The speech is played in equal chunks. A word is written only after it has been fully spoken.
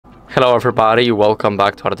Hello everybody, welcome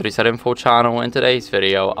back to HardReset.Info channel. In today's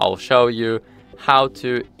video I'll show you how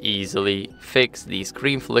to easily fix the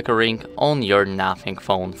screen flickering on your Nothing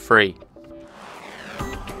Phone 3.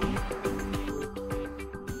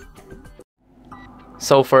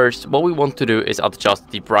 So first, what we want to do is adjust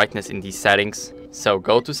the brightness in these settings. So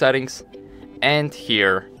go to settings, and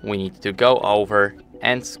here we need to go over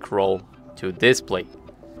and scroll to display.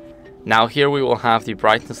 Now here we will have the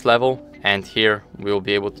brightness level, and here we will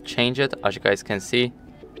be able to change it, as you guys can see.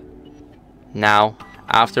 Now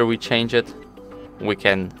after we change it, we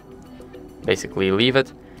can basically leave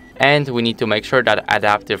it, and we need to make sure that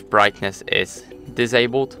adaptive brightness is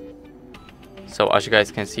disabled. So as you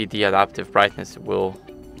guys can see, the adaptive brightness will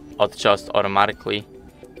adjust automatically,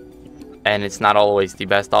 and it's not always the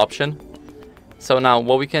best option. So now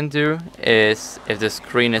what we can do is, if the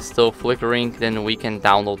screen is still flickering, then we can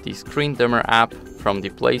download the Screen Dimmer app from the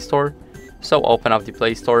Play Store. So open up the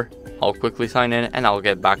Play Store, I'll quickly sign in and I'll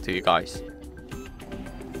get back to you guys.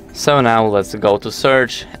 So now let's go to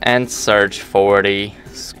search and search for the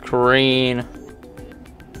Screen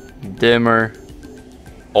Dimmer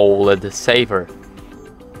OLED Saver.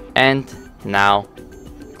 And now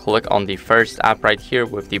click on the first app right here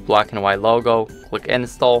with the black and white logo, click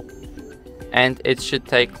install, and it should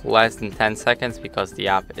take less than 10 seconds because the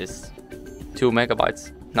app is 2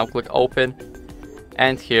 megabytes. Now click open,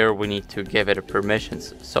 and here we need to give it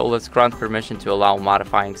permissions. So let's grant permission to allow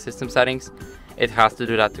modifying system settings. It has to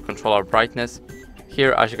do that to control our brightness.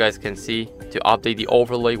 Here, as you guys can see, to update the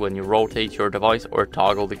overlay when you rotate your device or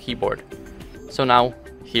toggle the keyboard. So now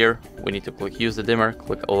here we need to click use the dimmer,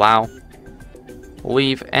 click allow,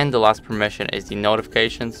 leave, and the last permission is the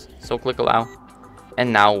notifications, so click allow,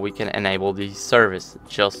 and now we can enable the service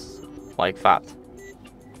just like that.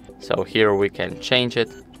 So here we can change it,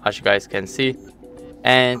 as you guys can see,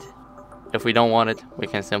 and if we don't want it, we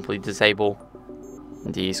can simply disable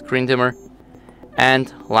the screen dimmer.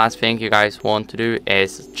 And last thing you guys want to do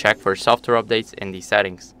is check for software updates in the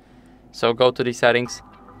settings. So go to the settings.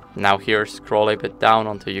 Now here scroll a bit down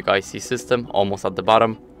until you guys see system almost at the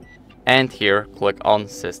bottom, and here click on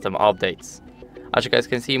system updates. As you guys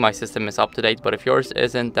can see, my system is up to date, but if yours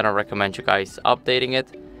isn't, then I recommend you guys updating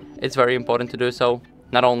it. It's very important to do so,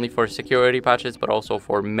 not only for security patches but also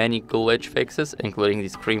for many glitch fixes, including the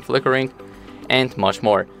screen flickering and much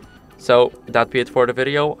more. So that be it for the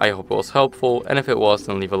video. I hope it was helpful, and if it was,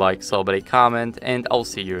 then leave a like, sub, a comment, and I'll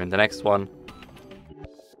see you in the next one.